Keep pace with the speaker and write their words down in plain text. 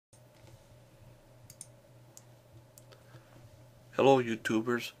Hello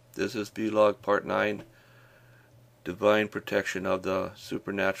YouTubers, this is Vlog Part 9, Divine Protection of the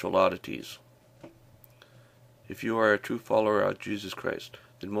Supernatural Oddities. If you are a true follower of Jesus Christ,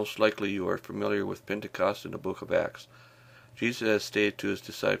 then most likely you are familiar with Pentecost in the book of Acts. Jesus has stated to his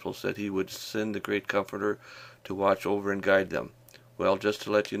disciples that he would send the great Comforter to watch over and guide them. Well, just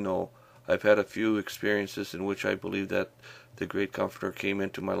to let you know, I've had a few experiences in which I believe that the great Comforter came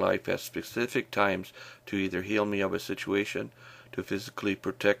into my life at specific times to either heal me of a situation, to physically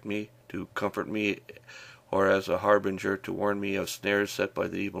protect me, to comfort me, or as a harbinger to warn me of snares set by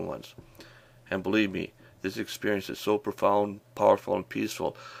the evil ones. And believe me, this experience is so profound, powerful, and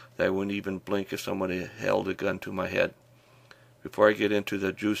peaceful that I wouldn't even blink if somebody held a gun to my head. Before I get into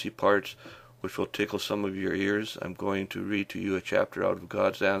the juicy parts, which will tickle some of your ears, I'm going to read to you a chapter out of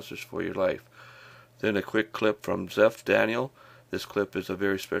God's Answers for Your Life. Then a quick clip from Zeph Daniel. This clip is a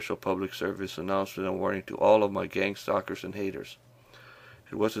very special public service announcement and warning to all of my gang stalkers and haters.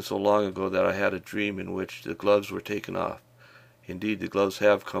 It wasn't so long ago that I had a dream in which the gloves were taken off. Indeed, the gloves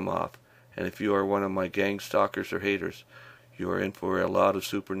have come off, and if you are one of my gang stalkers or haters, you are in for a lot of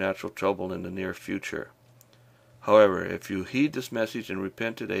supernatural trouble in the near future. However, if you heed this message and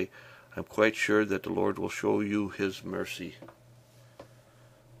repent today, I'm quite sure that the Lord will show you His mercy.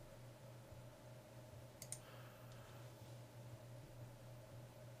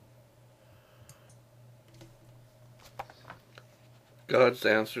 God's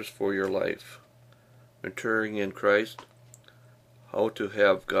Answers for Your Life. Maturing in Christ. How to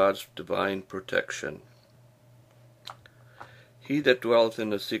have God's divine protection. He that dwelleth in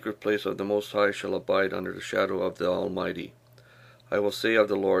the secret place of the Most High shall abide under the shadow of the Almighty. I will say of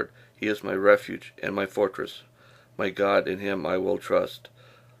the Lord, He is my refuge and my fortress. My God, in Him I will trust.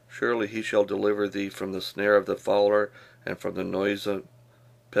 Surely He shall deliver thee from the snare of the fowler and from the noise of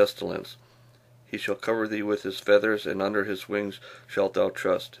pestilence. He shall cover thee with His feathers, and under His wings shalt thou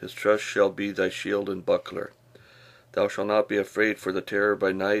trust. His trust shall be thy shield and buckler. Thou shalt not be afraid for the terror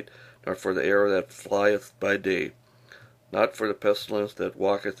by night, nor for the arrow that flieth by day, not for the pestilence that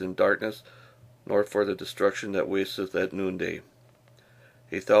walketh in darkness, nor for the destruction that wasteth at noonday.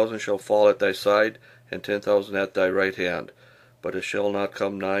 1,000 shall fall at thy side, and 10,000 at thy right hand, but it shall not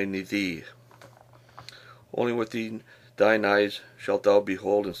come nigh thee. Only with thine eyes shalt thou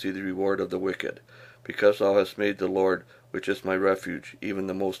behold and see the reward of the wicked, because thou hast made the Lord, which is my refuge, even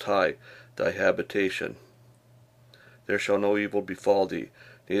the Most High, thy habitation. There shall no evil befall thee,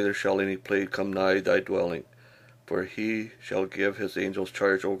 neither shall any plague come nigh thy dwelling. For He shall give His angels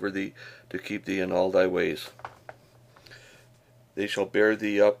charge over thee, to keep thee in all thy ways. They shall bear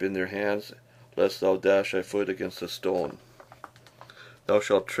thee up in their hands, lest thou dash thy foot against a stone. Thou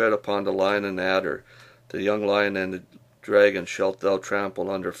shalt tread upon the lion and adder, the young lion and the dragon shalt thou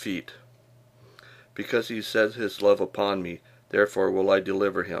trample under feet. Because He set His love upon me, therefore will I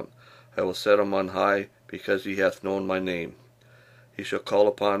deliver him. I will set him on high, because he hath known my name. He shall call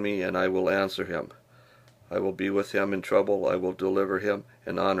upon me, and I will answer him. I will be with him in trouble. I will deliver him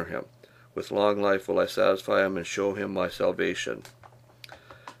and honor him. With long life will I satisfy him and show him my salvation.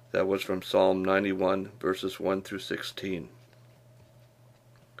 That was from Psalm 91, verses 1 through 16.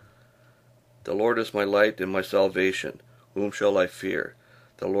 The Lord is my light and my salvation. Whom shall I fear?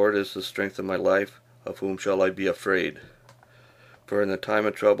 The Lord is the strength of my life. Of whom shall I be afraid? For in the time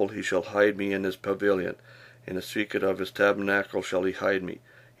of trouble He shall hide me in His pavilion. In the secret of His tabernacle shall He hide me.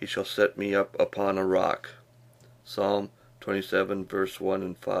 He shall set me up upon a rock. Psalm 27, verse 1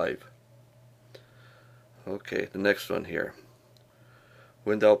 and 5. Okay, the next one here.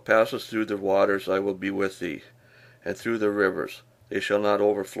 When thou passest through the waters, I will be with thee, and through the rivers. They shall not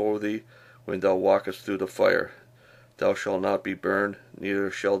overflow thee. When thou walkest through the fire, thou shalt not be burned,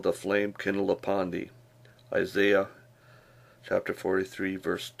 neither shall the flame kindle upon thee. Isaiah chapter 43,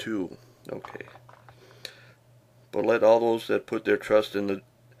 verse 2. Okay. But let all those that put their trust in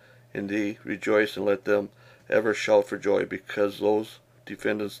thee rejoice, and let them ever shout for joy, because those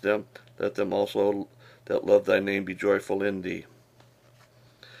defendest them. Let them also that love thy name be joyful in thee.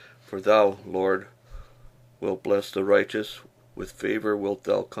 For thou, Lord, wilt bless the righteous. With favor wilt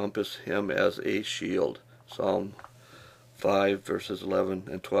thou compass him as a shield. Psalm 5, verses 11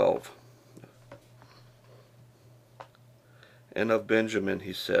 and 12. And of Benjamin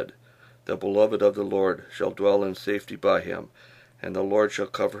he said, The beloved of the Lord shall dwell in safety by him, and the Lord shall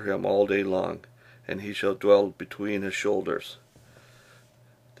cover him all day long, and he shall dwell between his shoulders.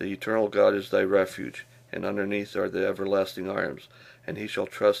 The eternal God is thy refuge, and underneath are the everlasting arms, and He shall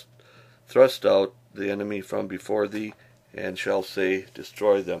thrust out the enemy from before thee, and shall say,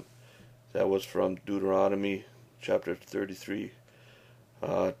 Destroy them. That was from Deuteronomy chapter 33,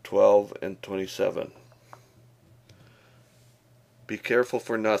 12 and 27. Be careful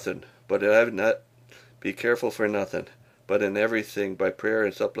for nothing, but in everything by prayer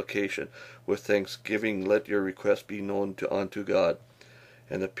and supplication with thanksgiving let your requests be known unto God.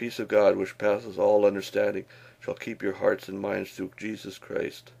 And the peace of God, which passes all understanding, shall keep your hearts and minds through Jesus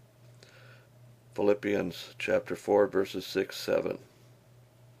Christ. Philippians chapter 4, verses 6, 7.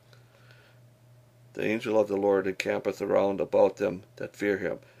 The angel of the Lord encampeth around about them that fear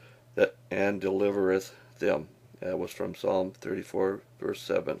him, and delivereth them. That was from Psalm 34, verse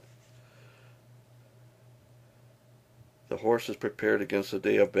 7. The horse is prepared against the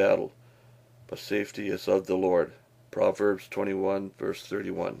day of battle, but safety is of the Lord. Proverbs 21, verse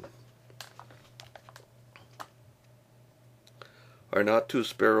 31. Are not 2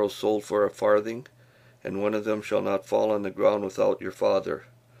 sparrows sold for a farthing? And one of them shall not fall on the ground without your Father.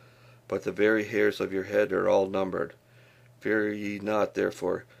 But the very hairs of your head are all numbered. Fear ye not,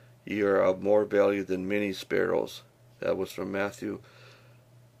 therefore, ye are of more value than many sparrows. That was from Matthew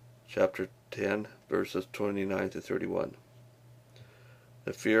chapter 10, verses 29 to 31.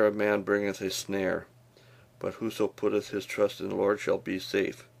 The fear of man bringeth a snare, but whoso putteth his trust in the Lord shall be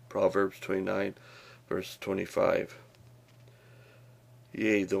safe. Proverbs 29, verse 25.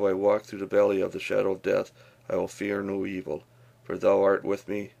 Yea, though I walk through the valley of the shadow of death, I will fear no evil, for thou art with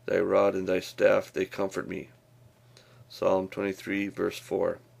me, thy rod and thy staff, they comfort me. Psalm 23, verse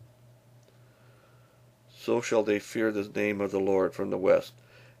 4. So shall they fear the name of the Lord from the west,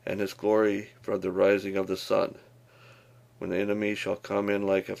 and his glory from the rising of the sun. When the enemy shall come in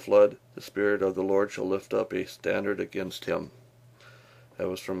like a flood, the Spirit of the Lord shall lift up a standard against him. That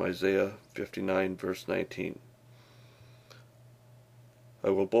was from Isaiah 59, verse 19. I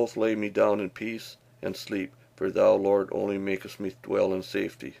will both lay me down in peace and sleep, for thou, Lord, only makest me dwell in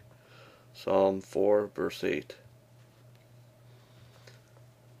safety. Psalm 4, verse 8.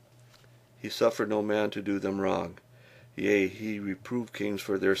 He suffered no man to do them wrong. Yea, he reproved kings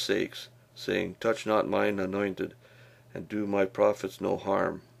for their sakes, saying, Touch not mine anointed, and do my prophets no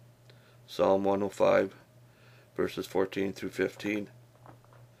harm. Psalm 105, verses 14 through 15.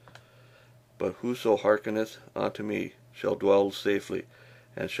 But whoso hearkeneth unto me shall dwell safely,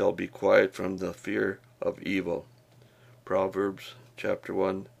 and shall be quiet from the fear of evil. Proverbs chapter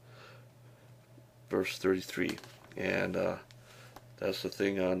 1, verse 33. And that's the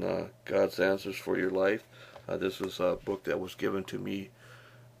thing on God's answers for your life. This was a book that was given to me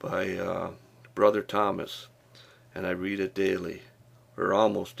by Brother Thomas, and I read it daily, or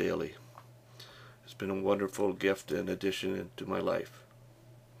almost daily. It's been a wonderful gift and addition to my life.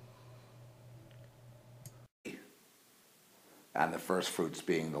 And the first fruits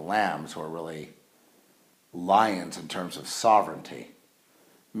being the lambs, who are really lions in terms of sovereignty,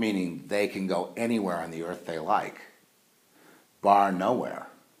 meaning they can go anywhere on the earth they like, bar nowhere,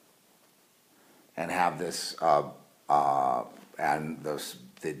 and have this, and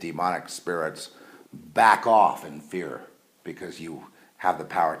the demonic spirits back off in fear, because you have the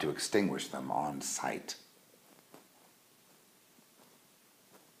power to extinguish them on sight.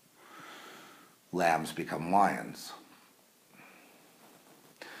 Lambs become lions.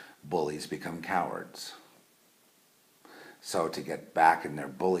 Bullies become cowards. So to get back in their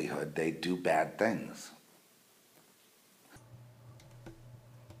bullyhood, they do bad things.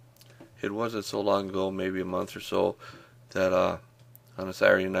 It wasn't so long ago, maybe a month or so, that on a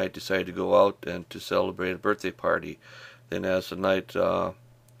Saturday night decided to go out and to celebrate a birthday party. Then as the night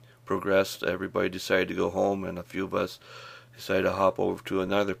progressed, everybody decided to go home, and a few of us decided to hop over to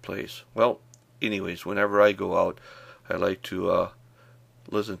another place. Well, anyways, whenever I go out, I like to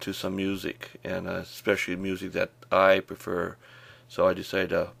listen to some music, and especially music that I prefer. So I decided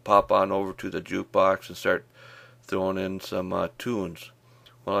to pop on over to the jukebox and start throwing in some tunes.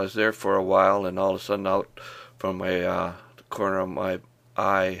 Well, I was there for a while, and all of a sudden, out from my the corner of my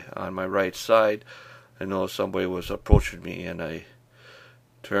eye on my right side, I noticed somebody was approaching me, and I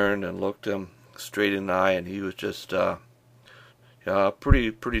turned and looked him straight in the eye, and he was just a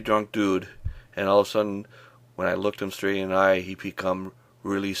pretty drunk dude. And all of a sudden, when I looked him straight in the eye, he become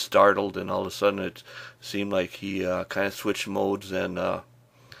really startled, and all of a sudden it seemed like he kind of switched modes and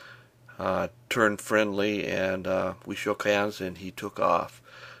turned friendly, and we shook hands and he took off.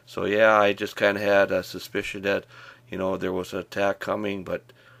 So yeah, I just kind of had a suspicion that, you know, there was an attack coming,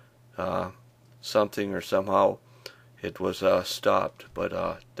 but something or somehow it was stopped.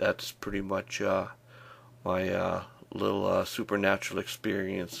 But that's pretty much my little supernatural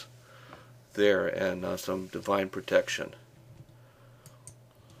experience there, and some divine protection.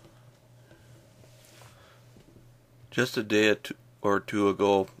 Just a day or two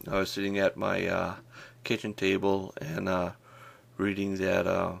ago, I was sitting at my kitchen table and reading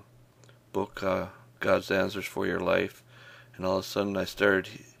that book, God's Answers for Your Life. and all of a sudden I started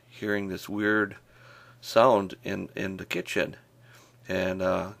hearing this weird sound in the kitchen, and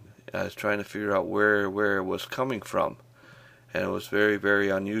I was trying to figure out where it was coming from, and it was very,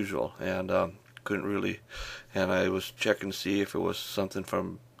 very unusual, and couldn't really, and I was checking to see if it was something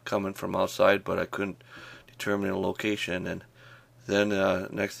coming from outside, but I couldn't determine a location. And then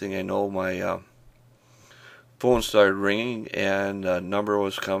next thing I know, my phone started ringing, and a number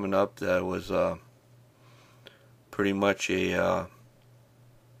was coming up that was pretty much a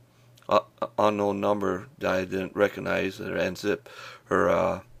unknown number that I didn't recognize, and zip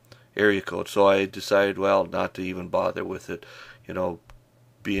or area code. So I decided, well, not to even bother with it,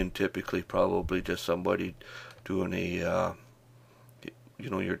 being typically probably just somebody doing a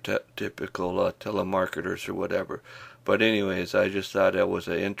your typical telemarketers or whatever. But anyways, I just thought that was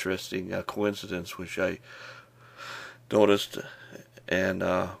an interesting coincidence, which I noticed and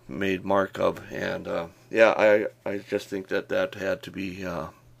made mark of. And I just think that had to be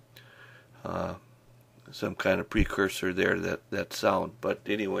some kind of precursor there, that sound. But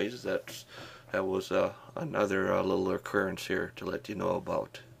anyways, that was another little occurrence here to let you know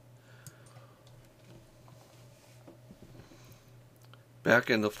about. Back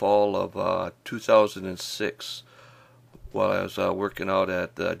in the fall of 2006, while I was working out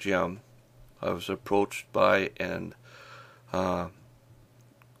at the gym, I was approached by, and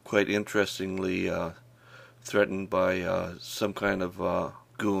quite interestingly threatened by some kind of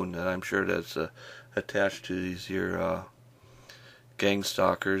goon, and I'm sure that's attached to these here gang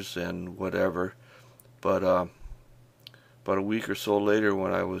stalkers and whatever. But about a week or so later,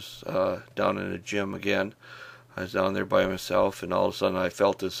 when I was down in the gym again, I was down there by myself, and all of a sudden I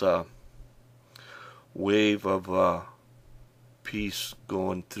felt this wave of peace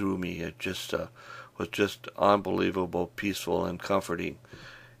going through me. It just was just unbelievable, peaceful and comforting.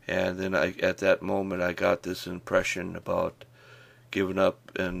 And then at that moment, I got this impression about giving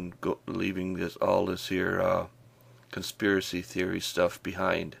up and leaving all this here conspiracy theory stuff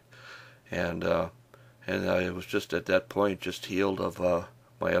behind. And I was just at that point just healed of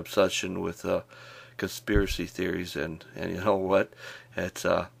my obsession with conspiracy theories, and you know what? It's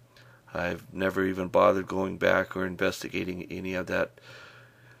I've never even bothered going back or investigating any of that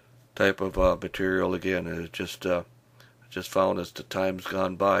type of material again. It just found as the time's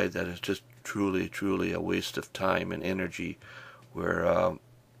gone by that it's just truly a waste of time and energy, where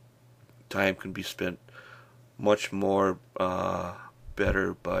time can be spent much more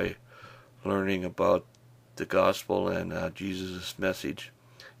better by learning about the gospel and Jesus' message,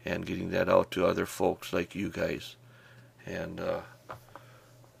 and getting that out to other folks like you guys. And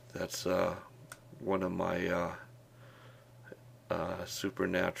that's one of my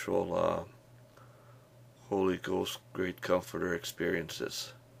supernatural Holy Ghost Great Comforter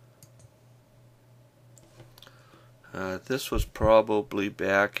experiences. This was probably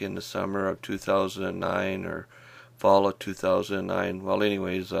back in the summer of 2009 or fall of 2009. Well,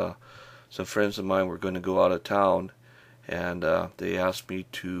 anyways, some friends of mine were going to go out of town, and they asked me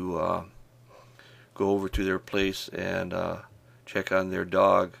to go over to their place and check on their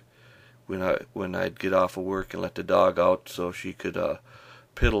dog when I'd get off of work and let the dog out so she could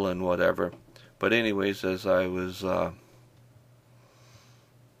piddle and whatever. But anyways, as I was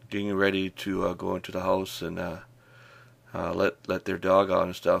getting ready to go into the house and let their dog out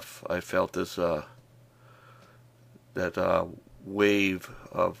and stuff, I felt this that wave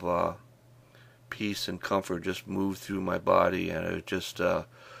of peace and comfort just moved through my body, and it just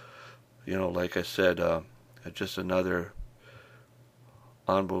like I said, just another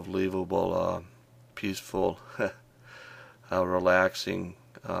unbelievable peaceful relaxing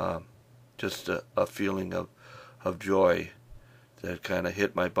just a feeling of joy that kind of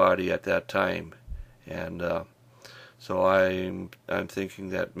hit my body at that time. And so I'm thinking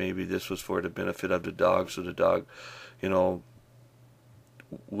that maybe this was for the benefit of the dog, so the dog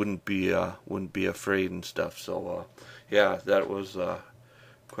wouldn't be afraid and stuff. So yeah, that was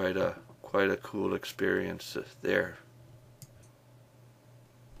quite a cool experience there.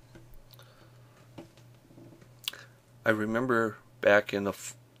 I remember back in the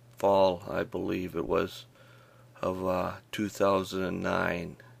fall, I believe it was, of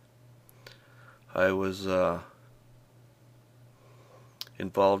 2009, I was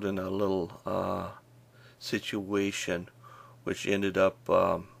involved in a little situation which ended up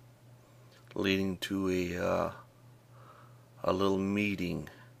leading to a little meeting.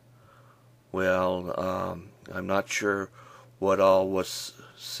 Well, I'm not sure what all was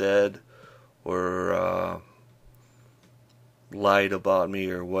said or lied about me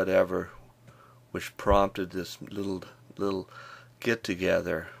or whatever, which prompted this little get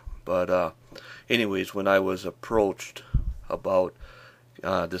together. But anyways, when I was approached about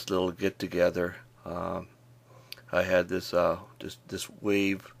this little get-together. I had this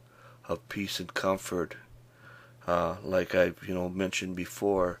wave of peace and comfort, like I've mentioned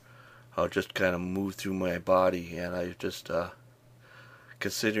before. I'll just kind of move through my body, and I just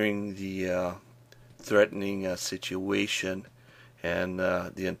considering the threatening situation and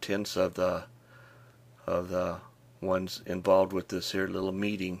the intents of the ones involved with this here little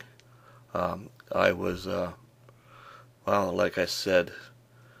meeting. I was, well, like I said,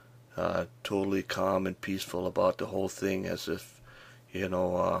 totally calm and peaceful about the whole thing, as if,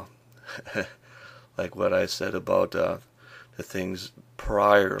 like what I said about the things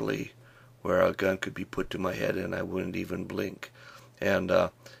priorly, where a gun could be put to my head and I wouldn't even blink. And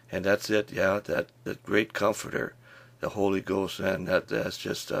that's it. Yeah, that great comforter, the Holy Ghost, and that's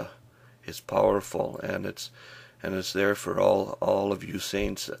just it's powerful, and it's there for all of you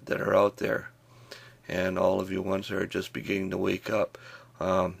saints that are out there, and all of you ones that are just beginning to wake up.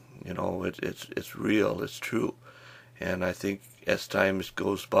 It's real, it's true, and I think as time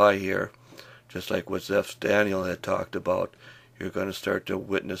goes by here, just like what Zeph Daniel had talked about, you're going to start to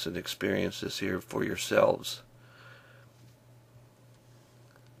witness and experience this here for yourselves.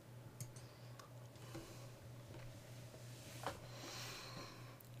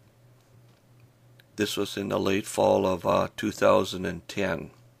 This was in the late fall of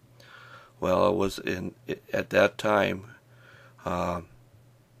 2010. Well, I was at that time, my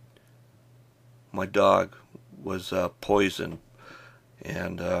dog was poisoned,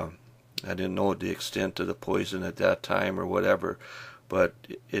 and I didn't know the extent of the poison at that time or whatever, but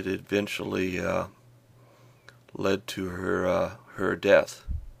it eventually led to her death.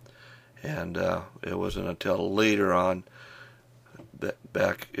 And it wasn't until later on,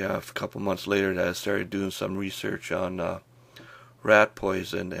 back a couple months later, that I started doing some research on rat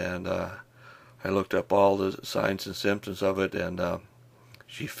poison, and I looked up all the signs and symptoms of it, and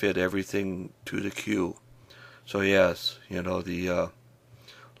she fit everything to the cue. So yes, the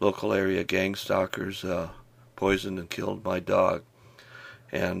local area gang stalkers poisoned and killed my dog,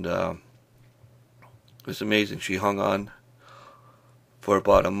 and it's amazing. She hung on for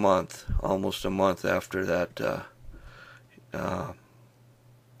about a month, almost a month after that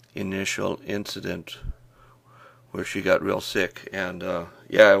initial incident where she got real sick, and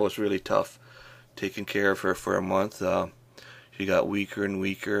yeah, it was really tough taking care of her for a month. She got weaker and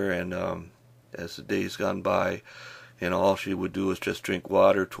weaker, and as the days gone by, all she would do was just drink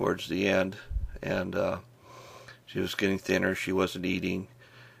water towards the end, and she was getting thinner. She wasn't eating,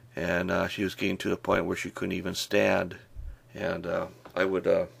 and she was getting to the point where she couldn't even stand. And I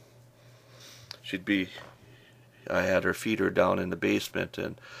had her feeder down in the basement,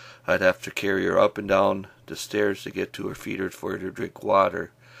 and I'd have to carry her up and down the stairs to get to her feeder for her to drink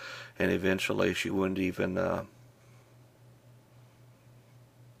water, and eventually she wouldn't even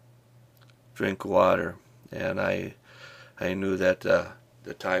drink water. And I knew that the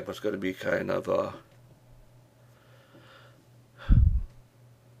time was going to be kind of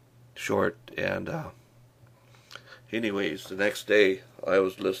short. And anyways, the next day I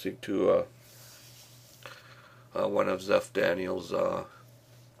was listening to one of Zeph Daniel's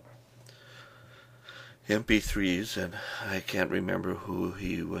MP3s, and I can't remember who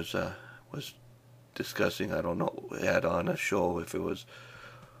he was discussing. I don't know, had on a show, if it was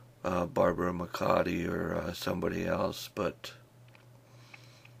Barbara McCarty or somebody else, but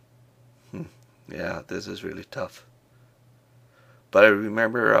yeah, this is really tough. But I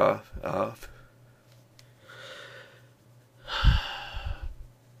remember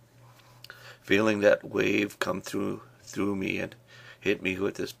feeling that wave come through me and hit me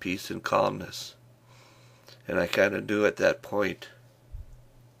with this peace and calmness. And I kind of knew at that point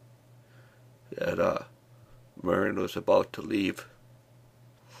that Murron was about to leave.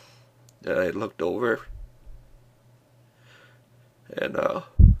 And I looked over and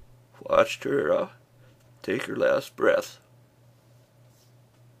watched her take her last breath.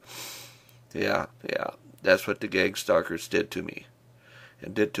 Yeah, that's what the gang stalkers did to me,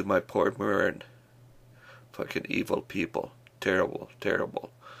 and did to my poor Murron. Fucking evil people. Terrible,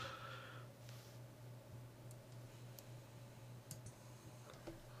 terrible.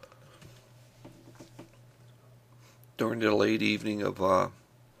 During the late evening of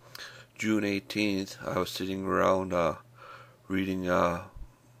June 18th, I was sitting around reading a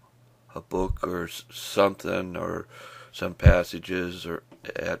book or something, or some passages, or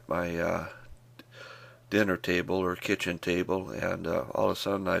at my dinner table or kitchen table, and all of a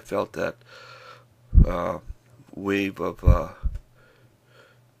sudden I felt that wave of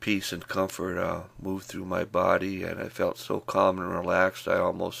peace and comfort move through my body, and I felt so calm and relaxed I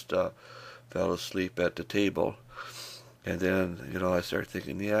almost fell asleep at the table. And then, I started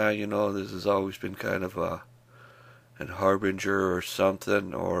thinking, yeah, this has always been kind of an harbinger or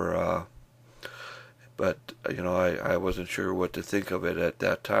something, but, I wasn't sure what to think of it at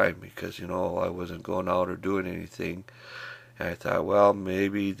that time because, I wasn't going out or doing anything. And I thought, well,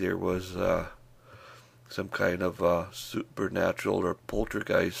 maybe there was some kind of supernatural or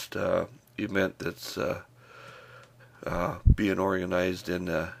poltergeist event that's being organized in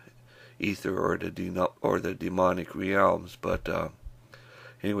the ether or the demonic realms. But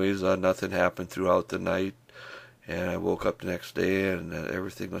anyways, nothing happened throughout the night, and I woke up the next day and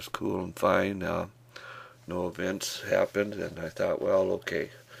everything was cool and fine. No events happened, and I thought, well, okay.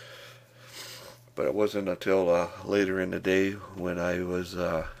 But it wasn't until later in the day when I was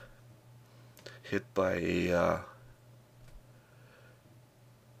hit by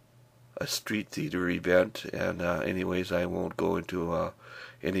a street theater event, and anyways, I won't go into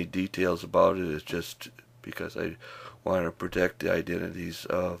any details about it. It's just because I want to protect the identity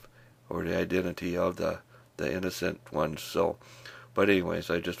of the innocent ones. So, but anyways,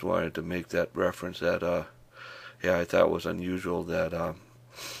 I just wanted to make that reference that yeah, I thought it was unusual that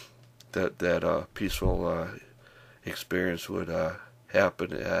that peaceful experience would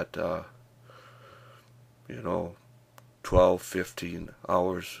happen at 12, 15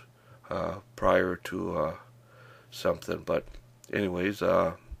 hours prior to something. But anyways,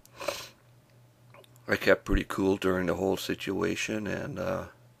 I kept pretty cool during the whole situation, and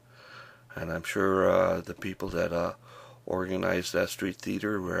I'm sure the people that organized that street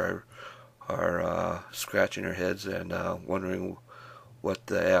theater are scratching their heads and wondering what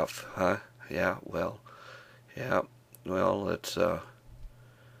the F, huh? Yeah, well, it's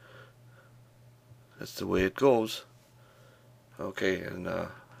that's the way it goes. Okay, and I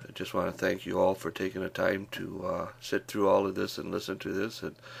just want to thank you all for taking the time to sit through all of this and listen to this,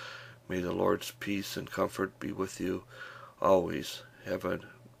 and may the Lord's peace and comfort be with you always. Have a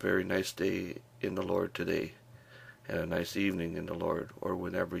very nice day in the Lord today, and a nice evening in the Lord, or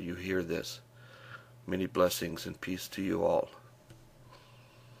whenever you hear this. Many blessings and peace to you all.